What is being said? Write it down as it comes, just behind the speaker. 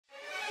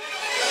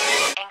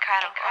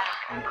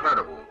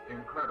Incredible,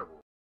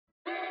 incredible.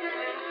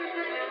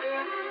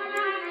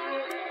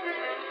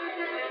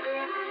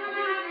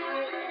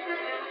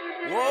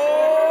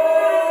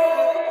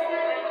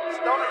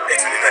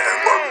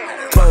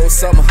 Cold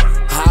summer,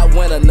 hot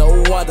winter,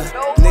 no wonder.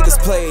 Niggas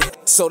played,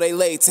 so they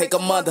lay, take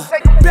 'em under.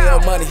 Bail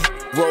money,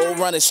 roll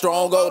running,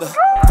 strong odor.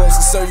 Folks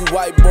can serve you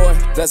white boy,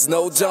 that's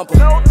no jumper.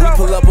 We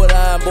pull up with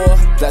iron boy,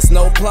 that's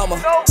no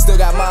plumber. Still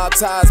got mob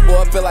ties,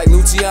 boy, feel like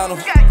Luciano.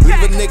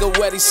 Leave a nigga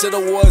wet, he shoulda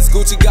wore his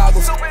Gucci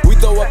goggles. We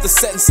throw up the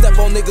set and step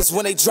on niggas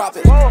when they drop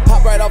it.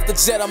 Hop right off the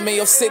jet, I'm in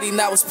your city,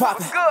 now it's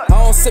poppin'. I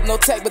don't sip no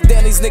tech, but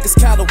damn, these niggas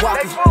kinda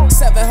wacky.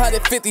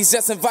 750s,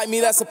 just invite me,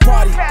 that's a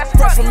party.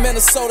 Fresh from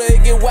Minnesota,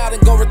 it get wild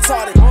and go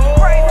retarded.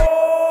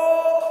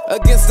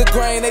 Against the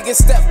grain, they get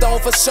stepped on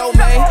for show,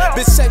 man.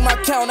 Bitch, check my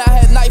count, I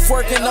had knife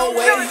working, no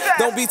way.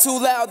 Don't be too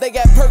loud, they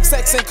got perk,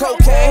 sex, and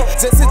cocaine.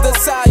 Just hit the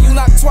side, you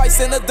knock twice,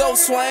 then the dough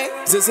swing.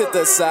 Just hit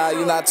the side,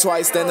 you knock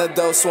twice, then the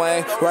dough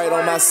swing. Right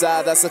on my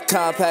side, that's a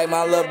compact,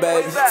 my little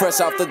baby. Fresh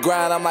off the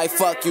grind, I'm like,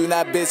 fuck you,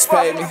 that bitch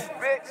pay me.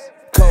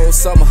 Cold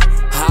summer,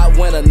 hot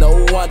winter,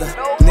 no wonder.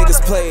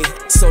 Niggas played,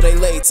 so they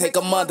lay, take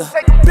 'em under.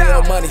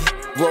 Bail money,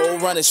 roll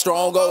running,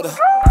 strong odor.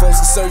 Folks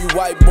can serve you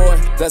white boy,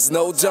 that's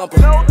no jumper.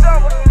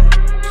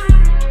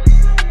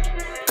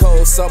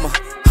 Cold summer,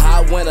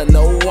 hot winter,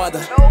 no wonder.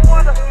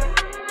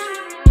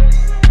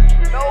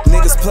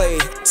 Niggas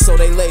played, so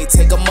they lay,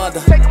 take 'em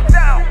under.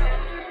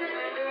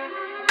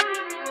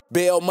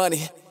 Bail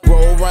money,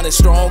 roll running,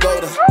 strong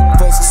odor.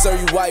 Folks can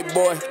serve you white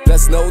boy,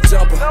 that's no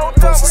jumper.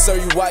 Folks can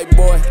serve you white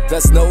boy,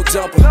 that's no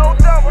jumper.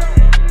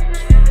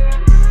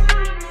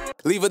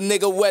 Leave a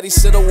nigga wet, he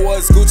shoulda wore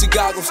his Gucci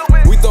goggles.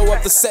 We throw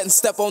up the set and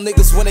step on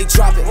niggas when they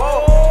drop it.